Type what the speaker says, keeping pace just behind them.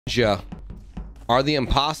Ninja are the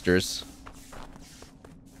imposters.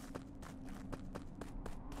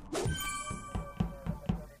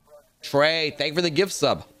 Trey, thank you for the gift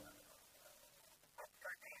sub.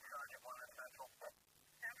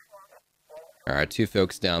 All right, 2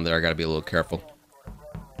 folks down there. I gotta be a little careful.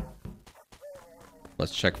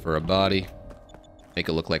 Let's check for a body. Make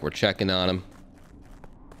it look like we're checking on him.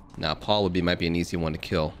 Now, Paul might be an easy one to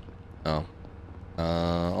kill. Oh.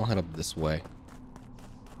 I'll head up this way.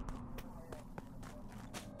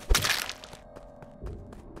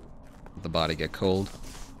 Let the body get cold.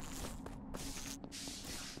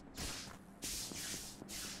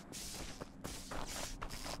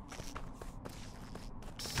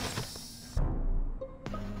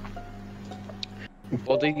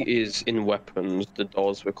 Body is in weapons. The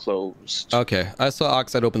doors were closed. Okay, I saw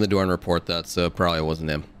Oxide open the door and report that, so probably wasn't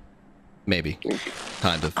him. Maybe.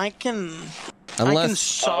 Kind of. I can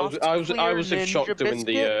Unless I was in shock doing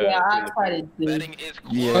the Yeah.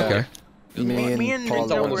 Okay. Me and Paul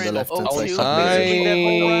Ninja were were on the in left hand O2.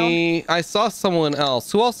 side. I saw someone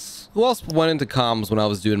else. Who else went into comms when I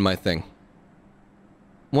was doing my thing?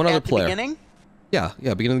 One other player. Beginning? Yeah,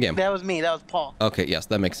 beginning of the game. That was me. That was Paul. Okay, yes,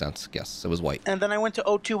 that makes sense. Yes, it was white. And then I went to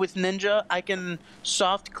O2 with Ninja. I can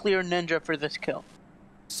soft clear Ninja for this kill.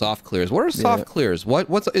 Soft clears. What are soft clears?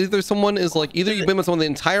 What's either someone is like either you've been with someone the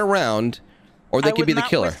entire round, or they could be the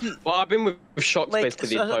killer. Well, I've been with Shock Like, basically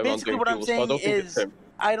the entire round basically doing what I'm kills, so I saying don't think it's is, him.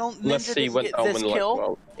 I don't Unless Ninja he didn't went get down this when the lights kill. were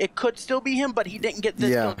out. It could still be him, but he didn't get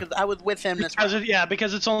this kill because I was with him this round.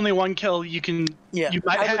 Because it's only one kill. You can. Yeah, you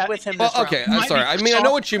might I was have, with him Well, this round. okay, I'm sorry. I mean, I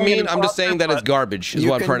know what you mean. I'm just saying that it's garbage, is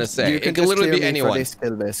what I'm trying to say. It could literally be anyone. I was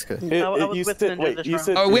with Ninja this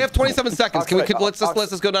round. Oh, we have 27 seconds. Can we? Let's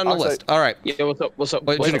just go down the list. All right. Yeah, what's up?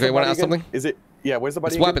 Wait, Ginger, you want to ask something? Is it? Yeah, where's the body?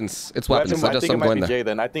 It's again? weapons. It's weapons. I just think it I'm might going be there. Jay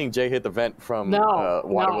then. I think Jay hit the vent from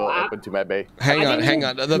Waterville open to Med Bay. Hang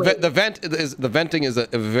on. The venting is a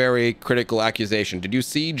very critical accusation. Did you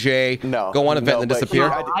see Jay go on a vent and disappear?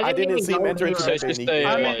 I didn't see him enter into Med Bay.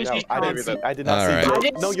 I did not see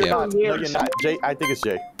Jay. No, you're not. No, you're not. Jay, I think it's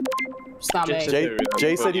Jay. Stop it.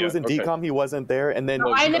 Jay said he was in decom. He wasn't there, and then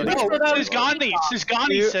Sisgani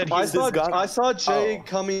said I saw Jay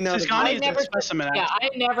coming out. Sisgani is a specimen. Yeah, I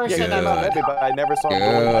never yeah, said that. but I never saw him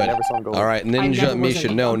go. I never saw him go. All right, Ninja me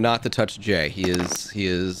should know not to touch Jay. He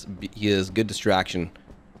is good distraction.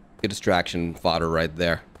 Good distraction fodder right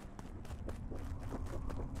there.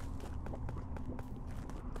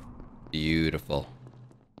 Beautiful.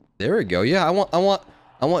 There we go. Yeah, I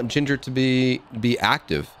want Ginger to be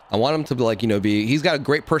active. I want him to be like, he's got a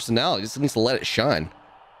great personality. He just needs to let it shine.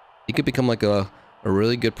 He could become like a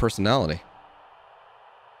really good personality.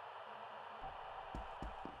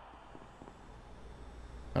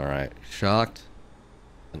 All right, Shocked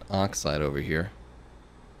and Oxide over here.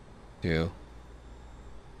 2.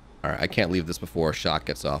 All right, I can't leave this before Shock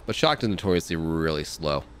gets off, but Shocked is notoriously really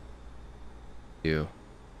slow. 2.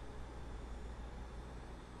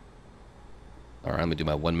 All right, I'm gonna do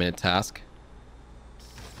my 1-minute task.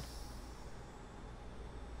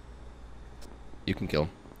 You can kill him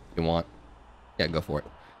if you want. Yeah, go for it.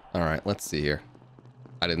 All right, let's see here.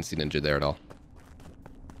 I didn't see Ninja there at all.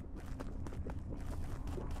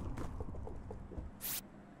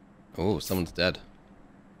 Oh, someone's dead.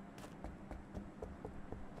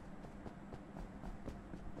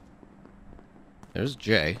 There's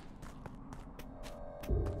Jay.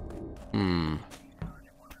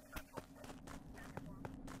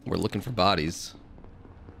 We're looking for bodies.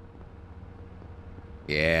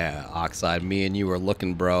 Yeah, Oxide, me and you are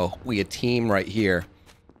looking, bro. We a team right here.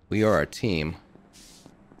 We are a team.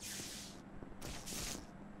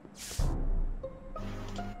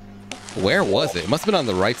 Where was it? It must have been on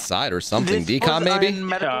the right side or something. Decom, maybe?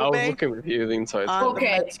 Yeah, I was looking with you the inside.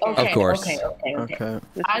 Okay, Of course. Okay.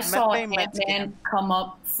 I saw Ant-Man come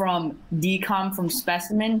up from decom from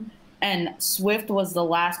Specimen, and Swift was the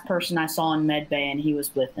last person I saw in Medbay, and he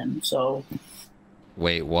was with him, so...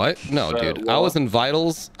 Wait, what? No, dude. I was in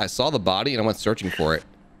Vitals. I saw the body, and I went searching for it.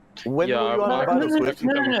 When were you on Vitals, Swift?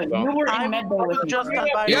 No. You were in Medbay with me.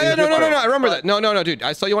 Yeah, no. I remember that. No, dude.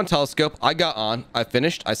 I saw you on Telescope. I got on. I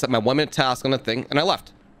finished. I set my 1-minute task on the thing, and I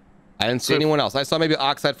left. I didn't see anyone else. I saw maybe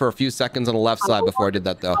Oxide for a few seconds on the left side before I did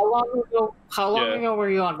that, though. How long ago were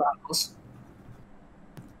you on Vitals?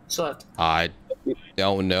 Swift. I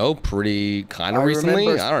don't know. Pretty kind of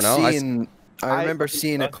recently. I don't know. I remember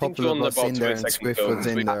seeing a couple of us in there, and Swift was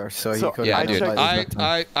in there, so he could. Yeah, dude.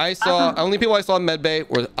 I saw only people I saw in Medbay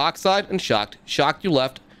were Oxide and Shocked. Shocked, you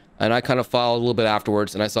left, and I kind of followed a little bit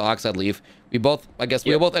afterwards, and I saw Oxide leave. We both, I guess,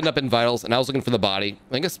 we both end up in Vitals, and I was looking for the body.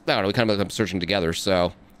 I guess I don't know. We kind of ended up searching together.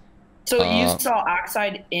 So. So you saw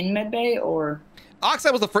Oxide in Medbay, or?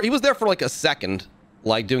 Oxide was the first. He was there for like a second,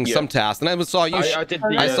 like doing some task, and I saw you.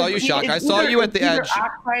 I saw you, Shock. I saw you at the edge.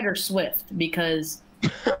 Oxide or Swift, because.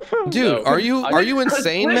 Dude, are you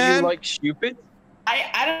insane, man? You like stupid?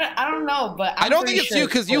 I don't know, but I don't think it's you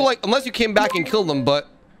because you like unless you came back and killed them, but.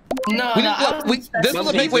 No, this was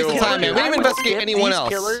a big waste of time, man. We didn't investigate anyone else.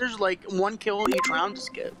 Killers, like 1 kill each round to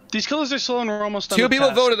skip. These killers are slow and we're almost done. 2 people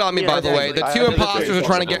task. voted on me, by the way. The 2 imposters are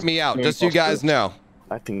trying to get me out, just so you guys know.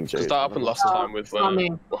 I think Jay. That happened last time with. Not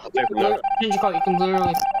me. Ninja Call, you can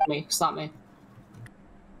literally me. Stop me.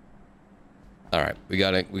 All right, we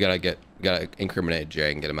gotta incriminate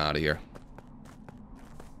Jay and get him out of here.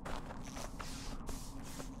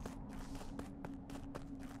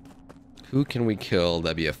 Who can we kill?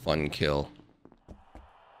 That'd be a fun kill.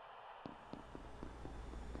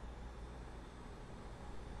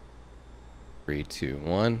 Three, two,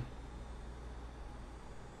 one.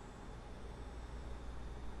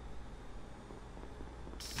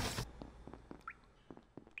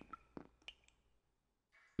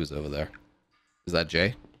 Who's over there? Is that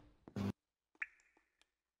Jay?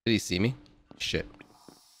 Did he see me? Shit.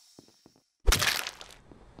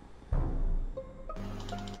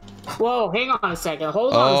 Whoa, hang on a second.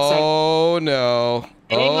 Hold on a second. Oh no.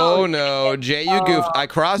 Oh no. Jay, you goofed. I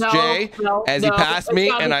crossed Jay as he passed me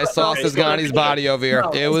and I saw Sisgani's body over here.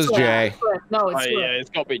 It was Jay. No, it's yeah, it's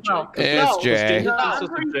got to be Jay. It's Jay.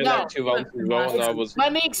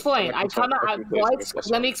 Let me explain. I come out.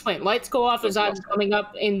 Let me explain. Lights go off as I'm coming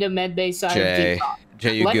up into medbay side.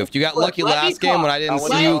 Jay, you goofed. You got lucky last game when I didn't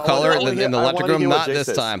see you color in the electric room. Not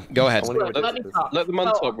this time. Go ahead. Let the man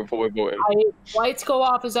talk before we vote him. Lights go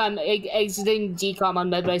off as I'm exiting decom on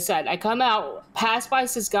medbay side. I come out, pass by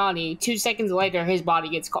Sisgani. 2 seconds later, his body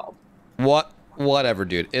gets called. Whatever,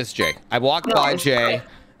 dude. It's Jay. I walked by Jay.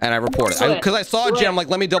 And I reported because I saw Jay. I'm like,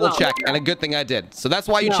 let me double check, and a good thing I did. So that's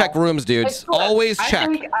why you check rooms, dudes. Always check.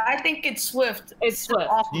 I think it's Swift. It's Swift.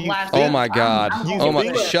 Oh my god. Oh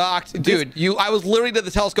my, shocked, dude. I was literally did the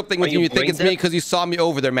telescope thing with you. You think it's me because you saw me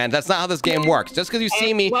over there, man. That's not how this game works. Just because you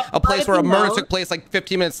see me a place where a murder took place like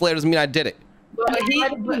 15 minutes later doesn't mean I did it.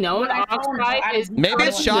 Maybe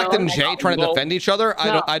it's Shocked and Jay trying to defend each other.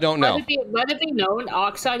 I don't know. Let it be known,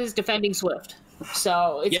 Oxide is defending Swift.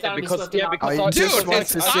 So it's gotta be Swift. Dude,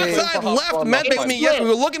 it's Oxide left medbay me. Yes, we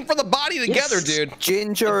were looking for the body together, dude.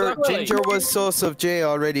 Ginger was source of Jay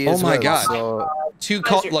already. Oh my god. So. Two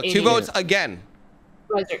votes again.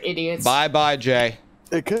 You guys are idiots. Bye, Jay.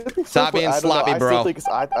 It could be Stop being sloppy, bro.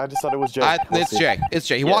 I just thought it was Jay. It's Jay. It's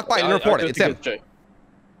Jay. He walked by and reported. It's him.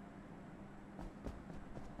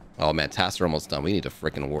 Oh man, tasks are almost done. We need to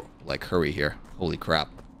freaking like hurry here. Holy crap.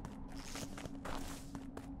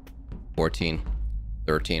 14,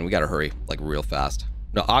 13. We gotta hurry like real fast.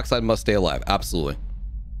 No, Oxide must stay alive. Absolutely.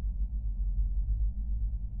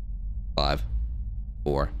 5,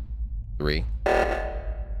 4, 3.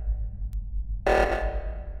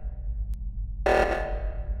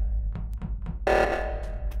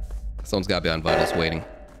 Someone's gotta be on vitals waiting.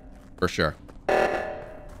 For sure.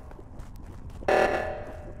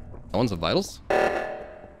 No one's on vitals?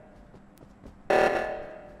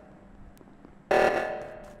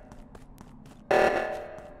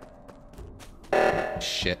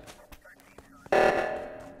 Shit.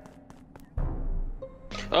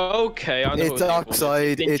 Okay, I know. It's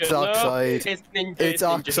Oxide. It's Oxide. It's Ninja. It's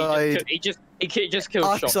Oxide. He just killed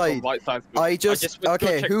Oxide.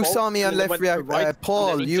 Okay, who saw me on left reactor?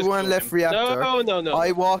 Paul, you were on left reactor. No.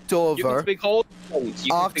 I walked over.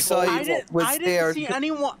 Oxide was there. See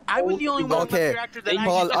anyone. I was the only one on the reactor that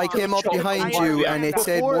Paul, I came up behind you and it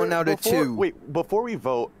said 1 out of 2. Wait, before we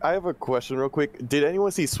vote, I have a question real quick. Did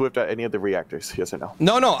anyone see Swift at any of the reactors? Yes or no?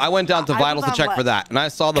 No. I went down to vitals to check for that, and I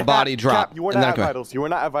saw the body drop. You were not at vitals. You were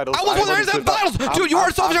not at vitals. I was at vitals, dude. You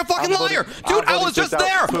are such a fucking liar, dude. I was just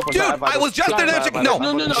there, dude. I was just there. No,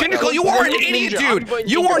 Shindical, you are an idiot, dude.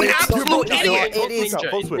 You are an absolute idiot.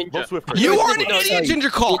 You are an idiot,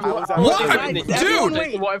 Gingercall. What, dude?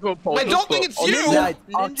 I don't think it's you.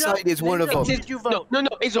 Oxide is one of them. No,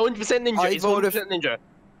 it's 100% Ninja. It's 100% Ninja.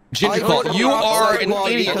 Gingercall, you are an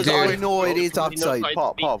idiot, because I dude. know it is Oxide.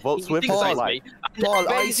 Paul, vote Swift. Paul,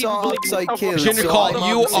 I saw Oxide kill. Gingercall,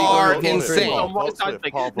 you are insane.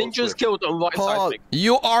 Ninja's killed on right side.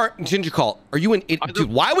 You are Gingercall. Are you an idiot, dude?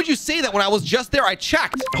 Why would you say that when I was just there? I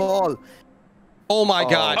checked. Paul. Oh my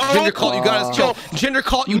god, Gingercall, you got us killed.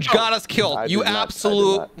 Gingercall, you got us killed. You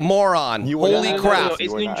absolute moron. Holy crap.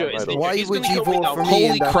 Why would you vote for me?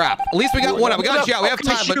 Holy crap. At least we got one. We got you out. We have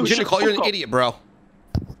time, but Gingercall, you're an idiot, bro.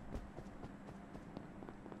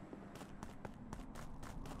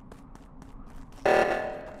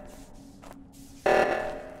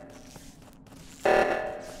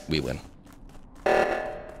 We win.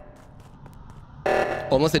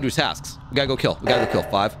 Oh, unless they do tasks. We gotta go kill. We gotta go kill.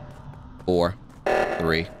 5, 4,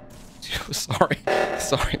 3, 2. Sorry.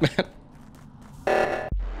 Sorry, man.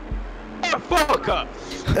 Fuck up.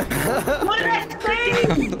 What did I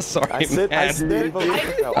say? Sorry, I said, man.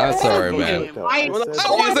 I'm sorry, man. I was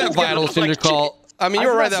that Vitals, Ginger Call? I mean, you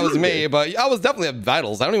were right, that was me, but I was definitely at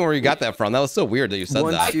Vitals. I don't even know where you got that from. That was so weird that you said that.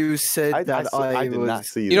 Once you said that, I did not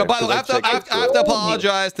see you know, by the way, I have to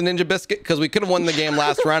apologize to Ninja Biscuit because we could have won the game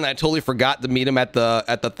last round. And I totally forgot to meet him at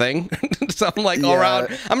the thing. So I'm like, all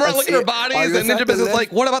around. I'm around looking for bodies, and Ninja Biscuit's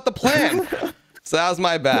like, what about the plan? So that was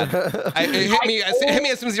my bad. It hit me as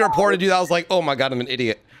soon as he reported you. I was like, oh my god, I'm an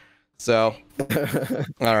idiot. So,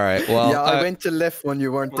 all right. Well, yeah, I went to left when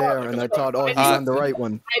you weren't there, and I thought, oh, he's on the right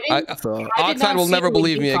one. Oxide will never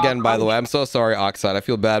believe me again. By the way, I'm so sorry, Oxide. I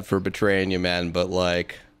feel bad for betraying you, man. But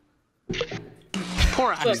like,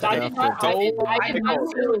 poor Oxide. Holy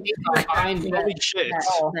shit.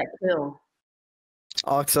 that kill.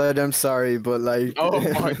 Oxide, I'm sorry, but like, Oh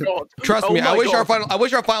my god. Trust me, I wish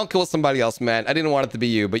our final kill was somebody else, man. I didn't want it to be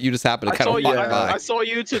you, but you just happened to kind of walk by. I saw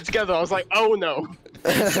you two together. I was like, oh no.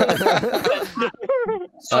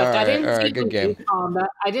 All right, good game.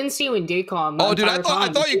 I didn't see you in decom. Oh, dude, I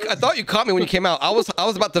thought you caught me when you came out. I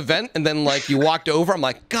was about to vent, and then like you walked over. I'm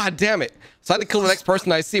like, god damn it! So I had to kill the next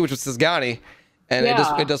person I see, which was Sisgani. And it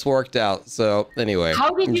just worked out. So anyway, how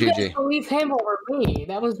did you GG. guys believe him over me?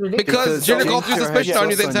 That was ridiculous. Because Jinder called through suspicion on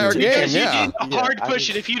you the entire game. Yeah. Hard push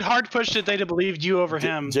it. If you'd hard pushed it, they'd have believed you over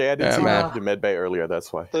him. Jay, I didn't see you in medbay earlier.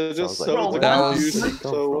 That's why. Unfortunate,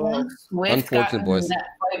 boys. That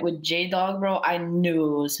fight with J Dog, bro, I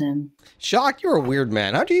knew it was him. Shock, you're a weird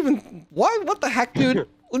man. How'd you even? What the heck, dude?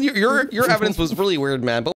 Your evidence was really weird,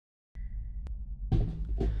 man. But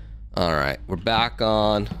all right, we're back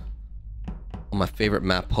on my favorite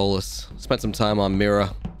map, Polis. Spent some time on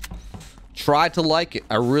Mira. Tried to like it.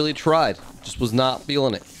 I really tried. Just was not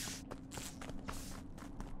feeling it.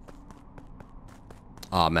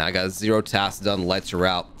 Oh man, I got 0 tasks done. Lights are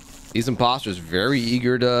out. These imposters very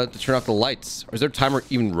eager to turn off the lights. Is their timer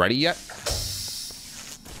even ready yet?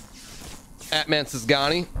 Atman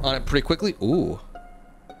Sisgani on it pretty quickly. Ooh.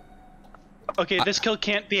 Okay, this kill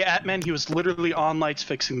can't be Atman. He was literally on lights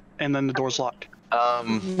fixing, and then the door's locked.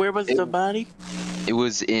 Where was the body? It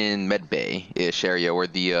was in Medbay-ish area where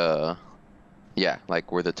the yeah,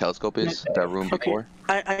 like where the telescope is, that room before.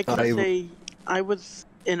 I can say I was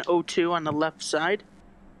in O2 on the left side.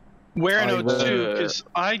 Where in O2? Because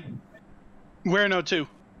where in O2?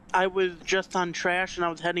 I was just on trash and I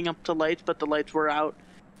was heading up to lights, but the lights were out.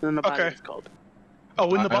 And then the body was called. Oh,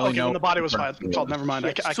 when the body was called, never mind.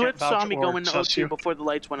 I Swift saw me go into O2 before the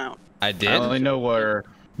lights went out. I did? I only know where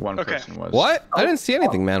one person was. What? I didn't see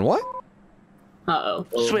anything, man. What?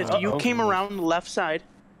 Swift, you came around the left side.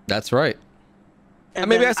 That's right. And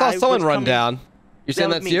maybe I saw someone run down. You're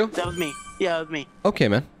saying that's you? That was me. Yeah, that was me. Okay,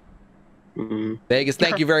 man. Vegas,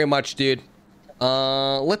 thank you very much, dude.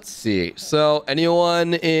 Let's see. So,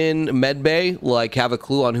 anyone in Medbay like have a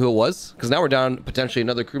clue on who it was? Because now we're down potentially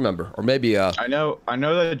another crew member, or maybe I know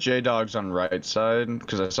that J Dog's on right side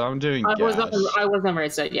because I saw him doing gas. I was on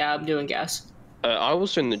right side. Yeah, I'm doing gas. I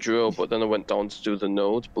was in the drill, but then I went down to do the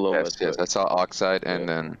node below. Yes, I saw Oxide, and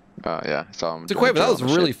then yeah, I saw him. So, wait, but that was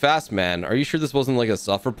really fast, man. Are you sure this wasn't like a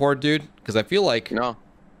self-report, dude? Because I feel like no.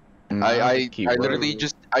 I literally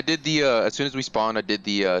I did the as soon as we spawned, I did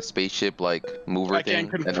the spaceship like mover thing. I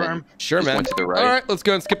can confirm. Sure, man. Went to the right. All right, let's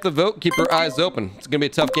go and skip the vote. Keep your eyes open. It's gonna be a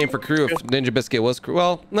tough game for crew if Ninja Biscuit was crew.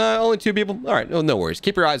 Well, no, only 2 people. All right, no worries.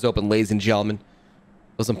 Keep your eyes open, ladies and gentlemen.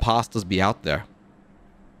 Those imposters be out there.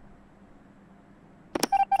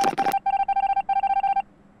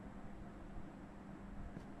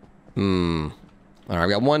 All right,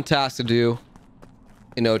 we got 1 task to do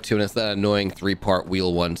in O2, and it's that annoying 3-part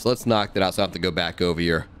wheel one. So let's knock that out so I don't have to go back over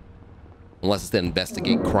here. Unless it's to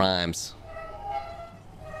investigate crimes.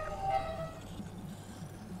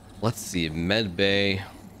 Let's see, Medbay.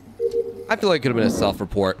 I feel like it could have been a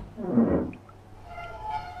self-report.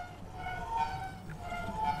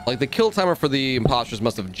 Like, the kill timer for the imposters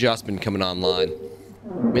must have just been coming online.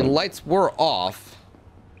 I mean, lights were off.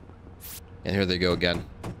 And here they go again.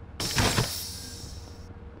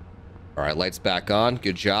 All right, lights back on.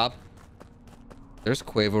 Good job. There's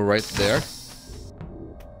Quavo right there.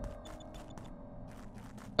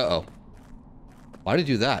 Uh-oh. Why did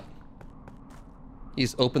he do that?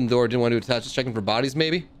 He's opened the door, didn't want to attach. Just checking for bodies,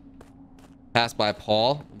 maybe? Passed by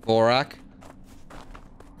Paul. Vorak.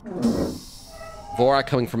 Vorak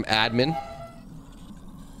coming from admin.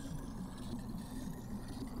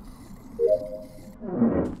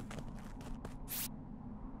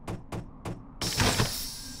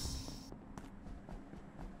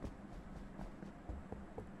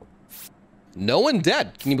 No one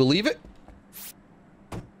dead. Can you believe it?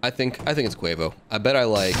 I think it's Quavo. I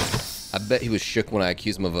bet he was shook when I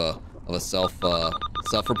accused him of a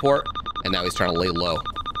self-report, and now he's trying to lay low.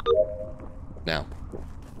 Now,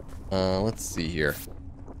 let's see here.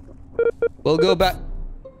 We'll go back.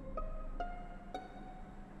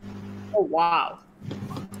 Oh wow.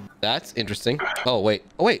 That's interesting. Oh wait.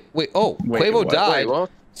 Oh Quavo died. Wait,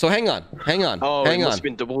 so hang on. Oh, hang it on. must have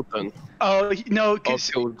been doubled then. Oh no,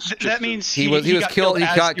 because that means he was killed. He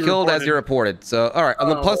got killed as you reported. So all right. On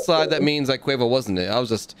the plus side, that means that Quavo wasn't it. I was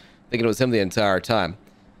just thinking it was him the entire time.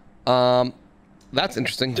 That's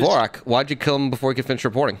interesting. Vorak, why'd you kill him before he could finish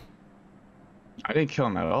reporting? I didn't kill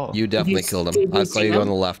him at all. You definitely killed him. I saw you on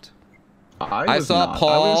the left. I saw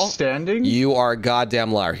Paul. I was standing. You are a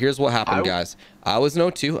goddamn liar. Here's what happened, guys. I was in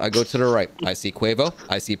O2. I go to the right. I see Quavo.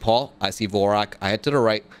 I see Paul. I see Vorak. I head to the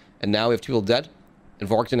right. And now we have 2 people dead. And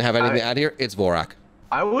Vorak didn't have anything to add here. It's Vorak.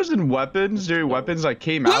 I was in weapons. During weapons, I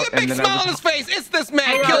came out. Look at big smile on his face. It's this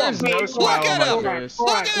man. Kill him. Look at him. Look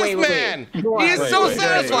at this man. He is so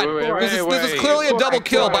satisfied. This is clearly a double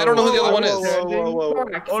kill, but I don't know who the other one is.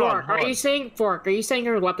 Fork, are you saying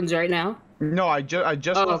your weapons right now? No, I just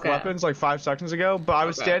left weapons like 5 seconds ago, but I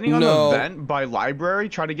was standing on the vent by library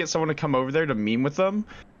trying to get someone to come over there to meme with them,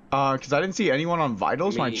 because I didn't see anyone on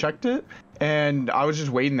vitals when I checked it, and I was just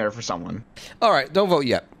waiting there for someone. All right, don't vote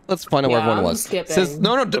yet. Let's find out where everyone was. Says,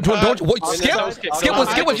 no, don't skip.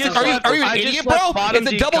 Are you an idiot, bro?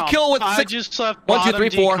 It's a double kill with 6. 1, 2, 3,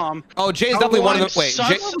 4. Oh, Jay is definitely one of them. Wait,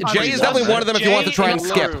 Jay is definitely one of them if you want to try and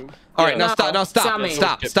skip. All right, now stop.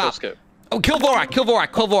 Oh, kill Vorak.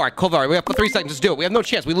 We have 3 seconds. Just do it. We have no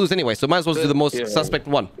chance. We lose anyway, so might as well do the most suspect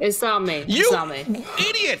one. It's not me. You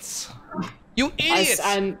idiots! You idiots!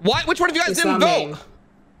 Why? Which one of you guys didn't vote?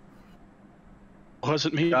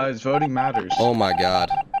 Wasn't me. Guys, voting matters. Oh my god.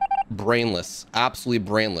 Brainless. Absolutely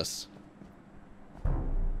brainless.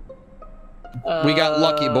 We got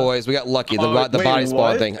lucky, boys. We got lucky. The body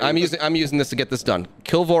spawn thing. I'm using this to get this done.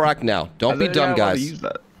 Kill Vorak now. Don't be dumb, guys.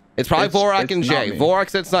 It's probably Vorak and Jay. Vorak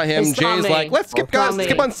said it's not him. Jay's like, let's skip, guys.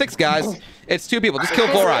 Skip on 6 guys. It's 2 people. Just kill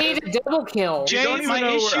Vorak. Need a double kill. Jay,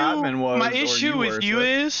 my issue with you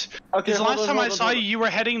is last time I saw you, you were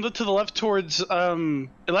heading to the left towards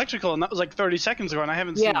electrical, and that was like 30 seconds ago, and I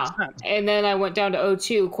haven't seen you since. And then I went down to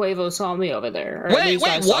O2. Quavo saw me over there. Wait,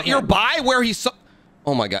 what? You're by where he saw?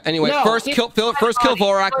 Oh my god. Anyway, first kill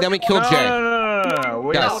Vorak, then we kill Jay. No.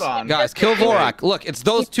 Wait, hold on. Guys, kill Vorak. Look, it's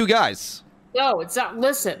those 2 guys. No, it's not.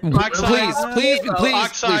 Listen. Please,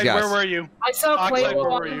 guys. Where were you? I saw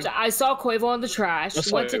Quavo on the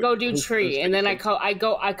trash. Went to go do tree, and then I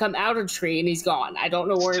come out of tree, and he's gone. I don't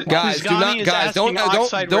know where. Guys, don't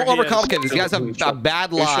overcomplicate this. You guys have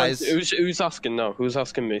bad lies. Who's asking? No, who's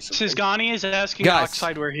asking me? Sisgani is asking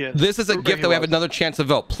Oxide where he is. This is a gift that we have another chance to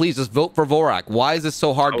vote. Please just vote for Vorak. Why is this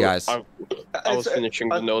so hard, guys? I was finishing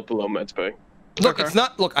the note below Medbay. Look, it's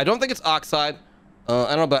not. Look, I don't think it's Oxide.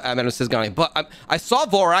 I don't know about Admin or Sisgani, but I saw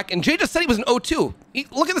Vorak, and Jay just said he was an O2.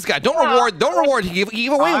 Look at this guy. Don't reward. He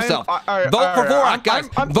gave away himself. Vote for Vorak, guys.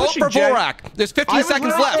 Vote for Vorak. There's 15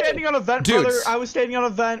 seconds left. Standing on a vent, brother. I was standing on a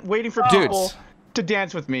vent waiting for people to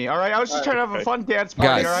dance with me, all right? I was just trying to have a fun dance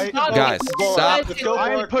party, all right? Guys, stop.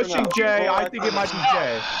 I'm pushing Jay. I think it might be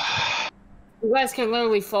Jay. You guys can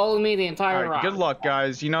literally follow me the entire round. Good luck,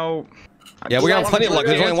 guys. You know... Yeah, we got plenty of luck.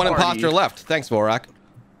 There's only one imposter left. Thanks, Vorak.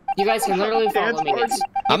 You guys can literally follow me.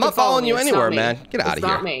 I'm not following you anywhere, man. Get out of here.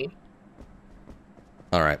 It's not me.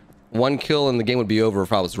 All right. 1 kill and the game would be over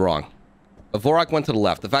if I was wrong. But Vorak went to the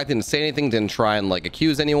left. The fact he didn't say anything, didn't try and like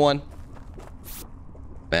accuse anyone.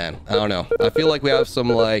 Man, I don't know. I feel like we have some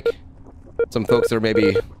folks that are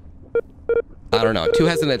maybe, I don't know, too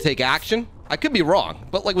hesitant to take action. I could be wrong,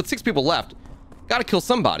 but like with 6 people left, gotta kill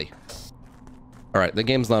somebody. All right, the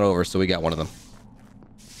game's not over, so we got one of them.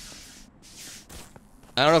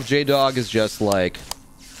 I don't know if J-Dog is just like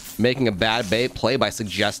making a bad play by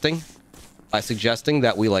suggesting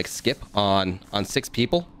that we like skip on 6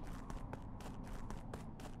 people.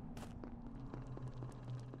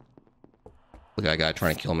 Look at that guy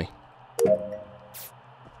trying to kill me.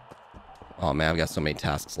 Oh man, I've got so many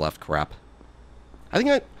tasks left. Crap. I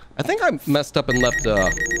think I messed up and left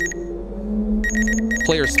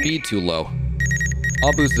player speed too low.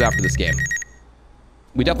 I'll boost it after this game.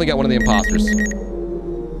 We definitely got one of the imposters.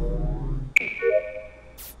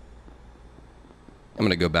 I'm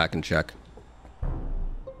gonna go back and check.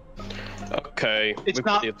 Okay. It's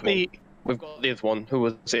not me. We've got the other one. Who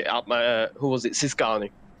was it? Who was it? Sisgani.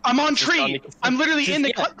 I'm on tree. I'm literally in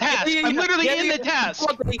the task. I'm literally in the task.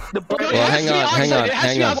 Well, hang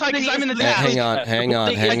on.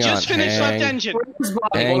 I just finished left engine.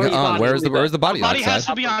 Hang on. Where's the body? The body has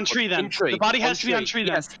to be on tree then. The body has to be on tree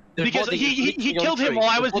then. Because he killed him while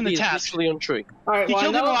I was in the task. On tree. He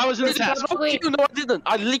killed him while I was in the task. No, I didn't.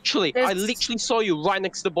 I literally saw you right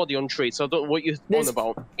next to the body on tree. So I don't know what you're on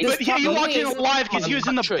about. But he walked in alive because he was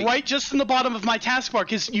in the right, just in the bottom of my taskbar.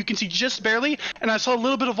 Because you can see just barely, and I saw a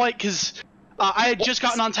little bit of light because I had just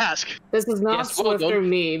gotten on task. This is not Swift or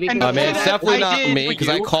me. Because I mean, it's definitely not me because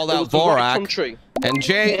I called out Vorak. And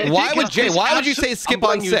Jay, why would you say skip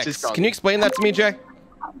on 6? Can you explain that to me, Jay?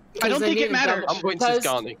 I don't think it matters. I'm going to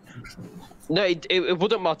Scarny. No, it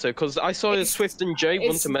wouldn't matter because I saw Swift and Jay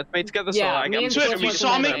went to medbay together. So I got Swift, you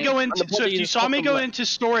saw me go into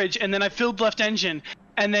storage, and then I filled left engine,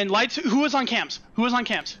 and then lights. Who was on cams?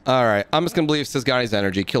 All right, I'm just gonna believe Cisgani's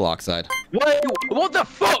energy. Kill Oxide. Wait, what the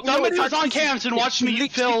fuck? Somebody was on cams and watched me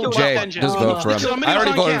fill Jay, left engine. just vote for him. I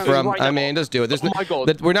already voted for him. I mean, just do it. There's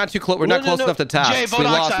we're not too close. We're not close enough to tasks. We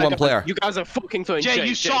lost one player. You guys are fucking throwing. Jay,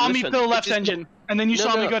 you saw me fill left engine. And then you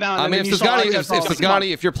saw me go down. I mean, if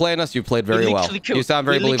Cisgani, if you're playing us, you played very well. You sound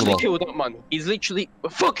very believable. Killed that man. He's literally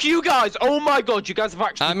fuck you guys. Oh my god, you guys have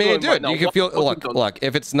actually. I mean, dude, you can feel. Look.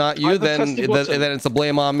 If it's not you, then it's a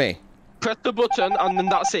blame on me. Press the button, and then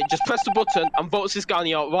that's it. Just press the button and vote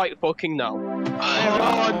Cisgani out right fucking now.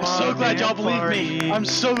 I'm so glad y'all believe me. I'm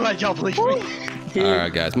so glad y'all believe me. All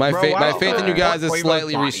right, guys. My faith in you guys is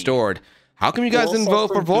slightly restored. How come you guys didn't vote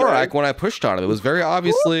for Vorak when I pushed on it? It was very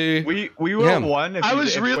obviously. We were one. I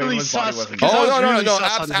was really sus. Oh no!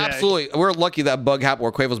 Absolutely. We're lucky that bug happened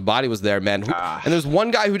where Quavo's body was there, man. And there's one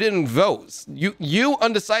guy who didn't vote. You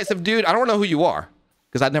undecisive dude. I don't know who you are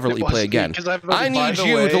because I'd never let you play again. I need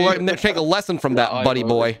you to take a lesson from that buddy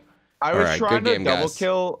boy. I was trying to double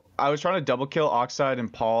kill. I was trying to double kill Oxide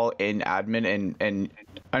and Paul in admin and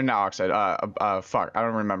not Oxide. Fuck, I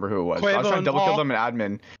don't remember who it was. I was trying to double kill them in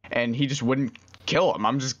admin, and he just wouldn't kill him.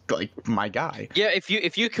 I'm just like my guy. Yeah, if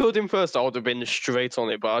you killed him first, I would have been straight on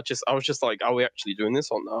it. But I was just like, are we actually doing this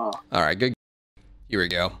or not? All right, good. Here we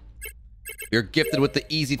go. You're gifted with the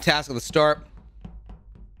easy task at the start.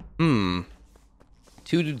 2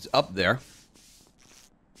 dudes up there.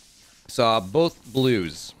 Saw both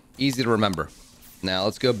blues. Easy to remember. Now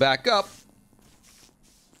let's go back up.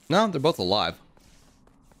 No, they're both alive.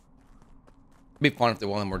 It'd be fun if they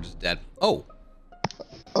one of them were just dead. Oh.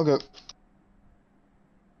 Okay.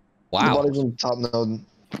 Wow. The body's in top node.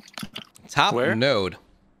 Top node.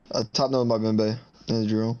 Top node by Membe in the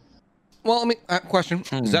drill. Well, I mean, question.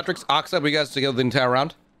 Zetrix, Oxide, were you guys together the entire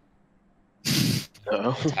round?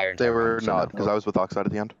 No. They were not, because I was with Oxide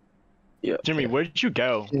at the end. Yeah. Jimmy, where did you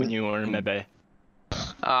go when you were in medbay?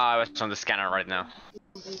 I was on the scanner right now.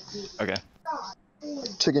 Okay.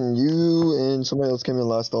 Taking you and somebody else came in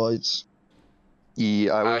last, the lights.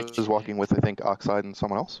 Yeah, I was walking with, I think, Oxide and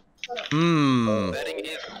someone else.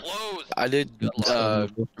 I did,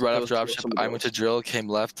 right after dropship, I went to drill, came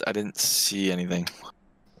left, I didn't see anything.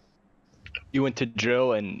 You went to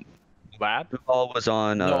drill and lab? All was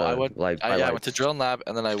on, no, I went, I went to drill and lab,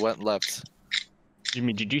 and then I went left.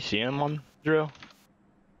 Jimmy, did you see him on drill?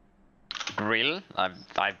 Grill? I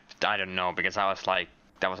don't know because I was like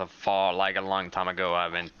that was a long time ago. I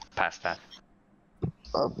went past that.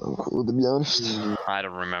 I'm cool to be honest. I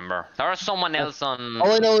don't remember. There was someone else on.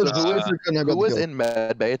 All I know is who was in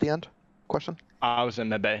medbay at the end? Question. I was in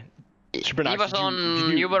medbay. He was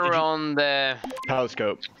on. You were on the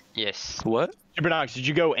telescope. Yes. What? Supernox, did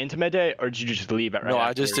you go into medbay or did you just leave it right? No, after?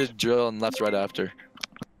 I just did drill and left right after.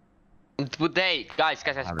 Would they, guys?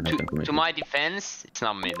 To my defense, it's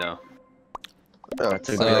not me though.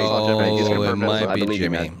 That's so it might be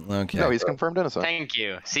Jimmy. Okay. No, he's confirmed innocent. Thank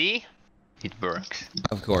you. See? It works.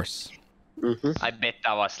 Of course. I bet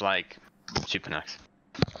that was like Supernox.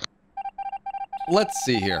 Let's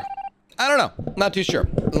see here. I don't know. Not too sure.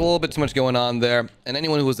 There's a little bit too much going on there. And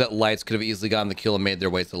anyone who was at lights could have easily gotten the kill and made their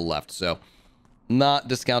way to the left. So, not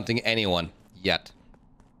discounting anyone yet.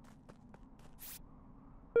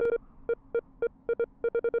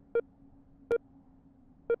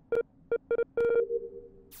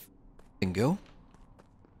 Bingo.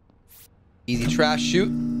 Easy trash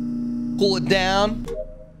shoot. Pull it down.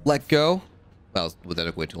 Let go. That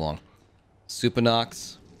took way too long.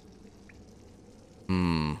 Supernox.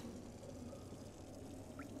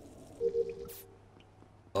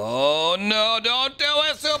 Oh no, don't do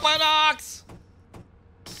it, Supernox!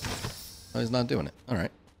 Oh, he's not doing it.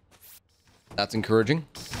 Alright. That's encouraging.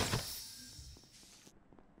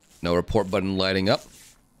 No report button lighting up.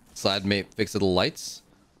 Side mate fix the lights.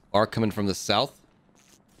 Are coming from the south.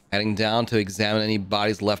 Heading down to examine any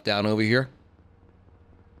bodies left down over here.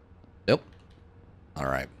 Nope. All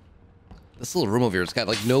right. This little room over here, it's got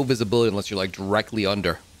like no visibility unless you're like directly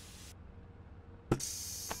under.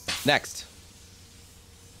 Next.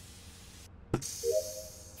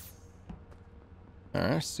 All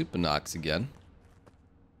right, Supanox again.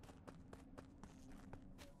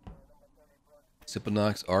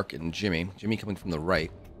 Supanox, Ark, and Jimmy. Jimmy coming from the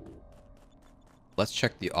right. Let's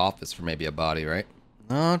check the office for maybe a body, right?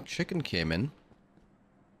 No, Chicken came in.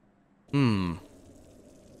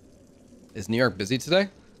 Is New York busy today?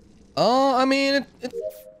 I mean, it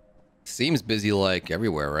seems busy like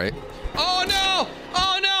everywhere, right? Oh no!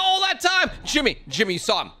 Oh no! All that time! Jimmy, you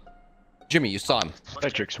saw him. Jimmy, you saw him.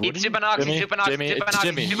 It's Supanox, Jimmy, Supanox, Jimmy, Supanox, it's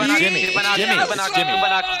Jimmy. Supanox, Jimmy, Supanox, Jimmy,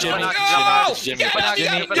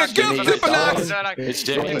 Supanox, Supanox, It's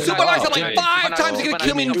Jimmy. Supanox like 5 times he's gonna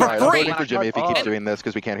kill me for free. I'm voting for Jimmy if he keeps doing this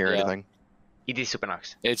because we can't hear anything. It is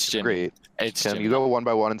Supanox. It's Jimmy. Great. It's Jimmy. You go one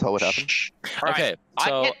by one and tell what happened. Okay,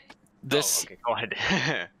 so this. Okay, go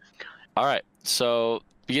ahead. All right, so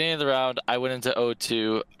beginning of the round, I went into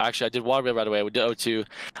O2. Actually, I did water wheel right away. We did O2.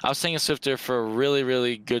 I was staying in Swifter for a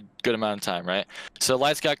really good amount of time, right? So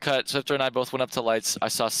lights got cut. Swifter and I both went up to lights. I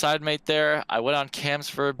saw Sidemate there. I went on cams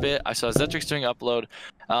for a bit. I saw Zetrix doing upload.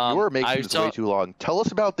 You were making this way too long. Tell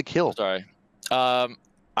us about the kill. Sorry.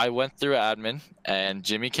 I went through admin, and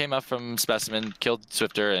Jimmy came up from Specimen, killed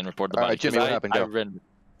Swifter, and reported the body. All right, Jimmy, what happened?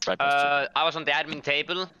 I was on the admin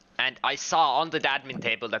table, and I saw on the admin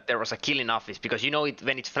table that there was a kill in office, because you know it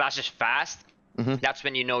when it flashes fast, that's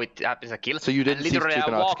when you know it happens a kill. So you didn't see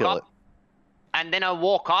Supanox kill it? And then I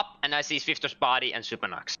walk up, and I see Swifter's body and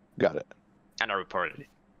Supanox. Got it. And I reported it.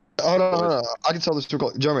 Hold on. I can tell this too.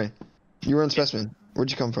 Jeremy, you were in Specimen. Where'd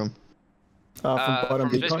you come from? From bottom.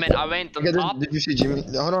 From Specimen, I went on top. Did you see Jimmy?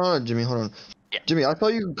 Hold on, Jimmy. Hold on. Yeah. Jimmy, I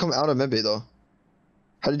thought you come out of Medbay though.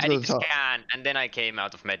 How did you I go did to the top? scan, and then I came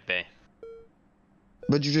out of medbay.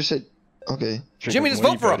 But you just said, okay. Jimmy, just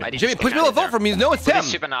vote for him. Jimmy, push me to vote for him. You know it's him.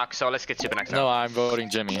 Supanox, so let's get Supanox. No, I'm voting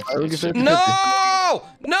Jimmy. No!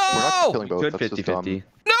 We're not Good 50-50.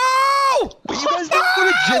 No! You guys didn't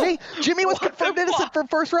vote Jimmy? Jimmy was confirmed innocent from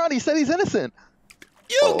first round. He said he's innocent.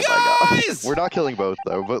 You guys! We're not killing both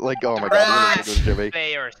though, but like, oh my god, we're gonna go to Jimmy. Trash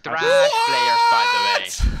players, by the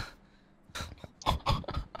way.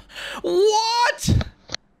 What?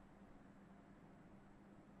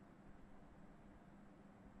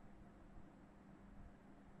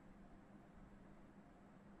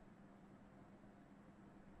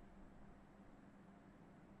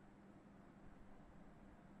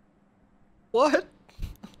 What?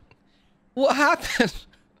 What happened?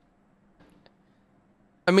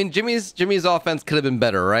 I mean, Jimmy's offense could have been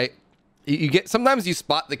better, right? You get sometimes you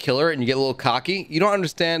spot the killer and you get a little cocky. You don't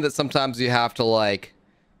understand that sometimes you have to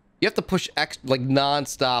push like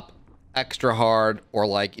non-stop extra hard, or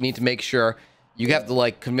like you need to make sure you have to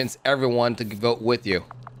like convince everyone to vote with you.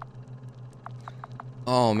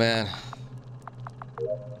 Oh man.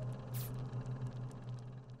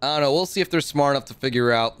 I don't know. We'll see if they're smart enough to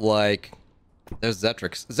figure out like there's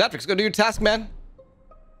Zetrix. Zetrix, go do your task, man.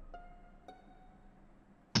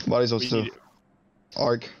 Bodies also.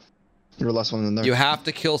 Ark. You're the last one in there. You have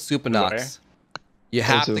to kill Supanox. You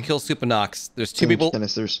have to kill Supanox. There's two people.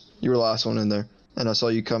 Canisters. You were the last one in there. And I saw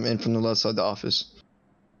you come in from the left side of the office.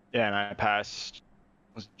 Yeah, and I passed.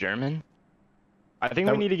 Was it German? I think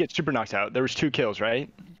we need to get Supanox out. There was 2 kills, right?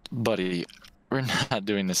 Buddy, we're not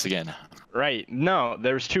doing this again. Right. No,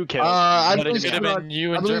 there was 2 kills. But it could have been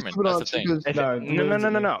you and German. That's the thing.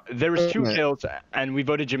 No. There was 2 kills, and we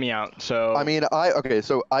voted Jimmy out. So I mean,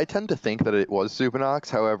 so I tend to think that it was Supanox.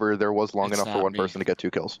 However, there was long enough for one person to get 2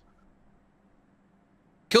 kills.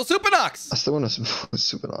 Kill Supanox! I still want to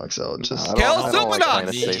Supanox out. Just kill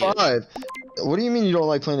Supanox! 5. What do you mean you don't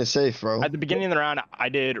like playing it safe, bro? At the beginning of the round, I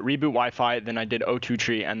did reboot Wi-Fi, then I did O2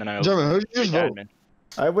 tree, and then I. German, who did you just vote?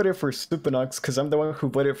 I voted for Supanox because I'm the one who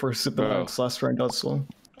voted for Supanox last round also.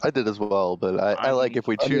 I did as well, but I like if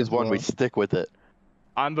we choose one, we stick with it.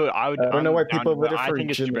 I don't know why people voted for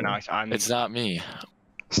Supanox. It's not me.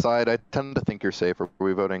 Side, I tend to think you're safe. Are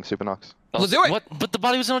we voting Supanox? Let's do it! What? But the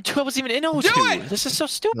body was in O2. I wasn't even in O2. Do it! This is so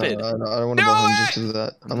stupid. No, I don't want to vote him just to do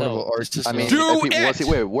that. I'm going to vote Ark. I mean, do it!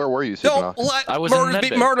 Wait, where were you, Supanox? Don't let murders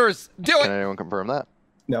be murders. Do it! Can anyone confirm that?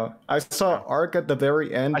 No, I saw Ark at the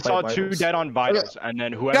very end. I saw 2 dead on vitals, and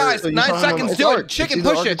then whoever. Guys, 9 seconds. Do it. Chicken,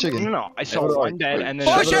 push it. No, I saw 1 dead, and then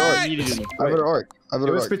push it. I voted Ark. It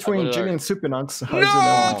was between Jimmy and Supanox. No!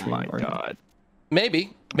 Oh my god.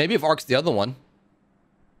 Maybe if Ark's the other one.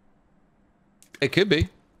 It could be.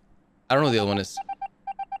 I don't know who the other one is.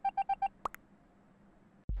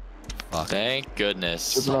 Thank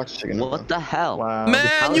goodness. What the hell? Wow.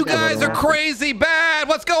 Man, you guys are crazy bad.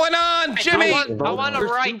 What's going on, Jimmy? I want to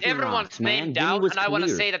write everyone's name down, and I want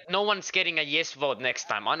to say that no one's getting a yes vote next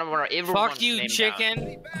time. I don't want everyone's Fuck you, name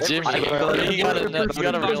chicken. Jimmy, you gotta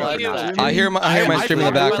realize that. I hear my stream in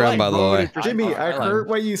the background, by the way. Jimmy, I heard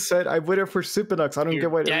what you said. I voted for Supernux. I don't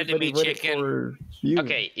get what everybody voted chicken. for you.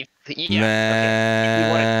 Okay,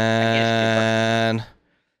 Man.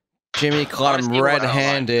 Jimmy caught him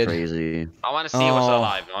red-handed. Crazy. I want to see who's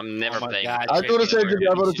alive. I'm never playing. I voted for Jimmy.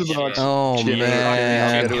 I voted Supernux. Oh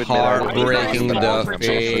man, heartbreaking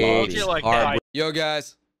defeat. Yo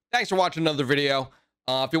guys, thanks for watching another video.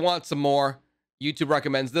 If you want some more, YouTube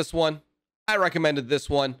recommends this one. I recommended this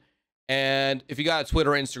one. And if you got a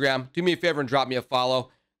Twitter or Instagram, do me a favor and drop me a follow.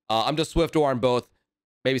 I'm just SwiftOR on both.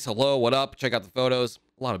 Maybe say hello, what up? Check out the photos.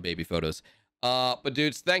 A lot of baby photos. But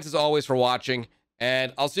dudes, thanks as always for watching.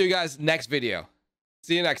 And I'll see you guys next video.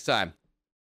 See you next time.